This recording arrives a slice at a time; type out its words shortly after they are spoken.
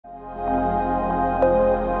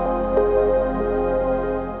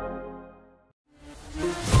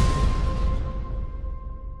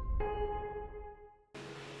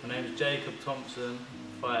Thompson,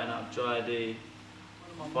 fighting out Jai Dee.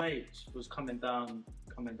 One of my mates was coming down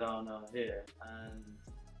here, and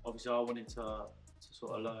obviously I wanted to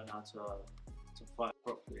sort of learn how to fight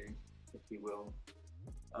properly, if you will.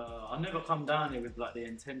 I never come down here with like the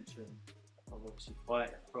intention of obviously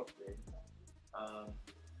fighting properly,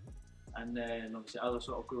 and then obviously as I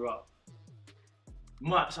sort of grew up,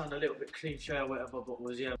 might sound a little bit cliche or whatever, but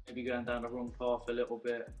was maybe going down the wrong path a little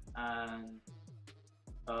bit, and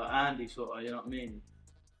Andy sort of, you know what I mean,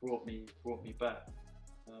 brought me back.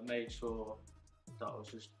 Made sure that I was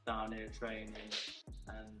just down here training,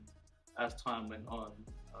 and as time went on,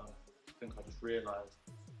 I think I just realised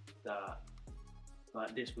that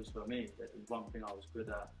like this was for me. That was one thing I was good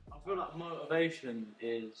at. I feel like motivation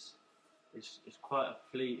is quite a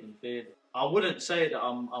fleeting feeling. I wouldn't say that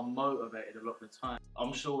I'm motivated a lot of the time.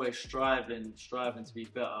 I'm just always striving to be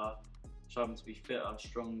better, striving to be fitter,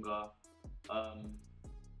 stronger, and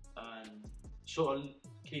sort of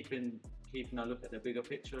keeping a look at the bigger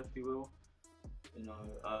picture, if you will. You know,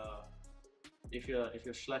 if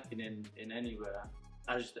you're slacking in anywhere,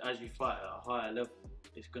 as you fight at a higher level,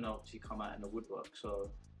 it's gonna obviously come out in the woodwork.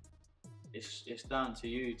 So it's down to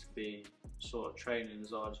you to be sort of training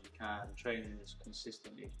as hard as you can, training as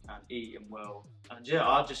consistently as you can, eating well. And yeah,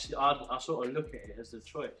 I sort of look at it as a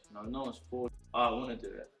choice. You know, no one's forced. I want to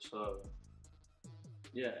do it. So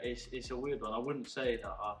yeah, it's a weird one. I wouldn't say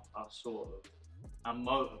that I sort of am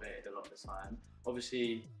motivated a lot of the time.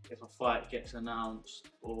 Obviously, if a fight gets announced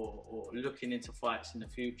or looking into fights in the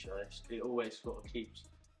future, it always sort of keeps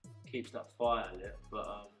that fire lit.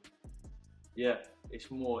 But yeah,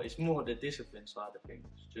 it's more the discipline side of things,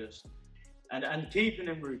 just and keeping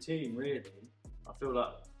in routine. Really, I feel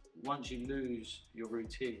like once you lose your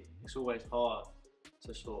routine, it's always hard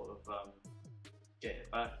to sort of get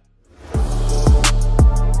it back.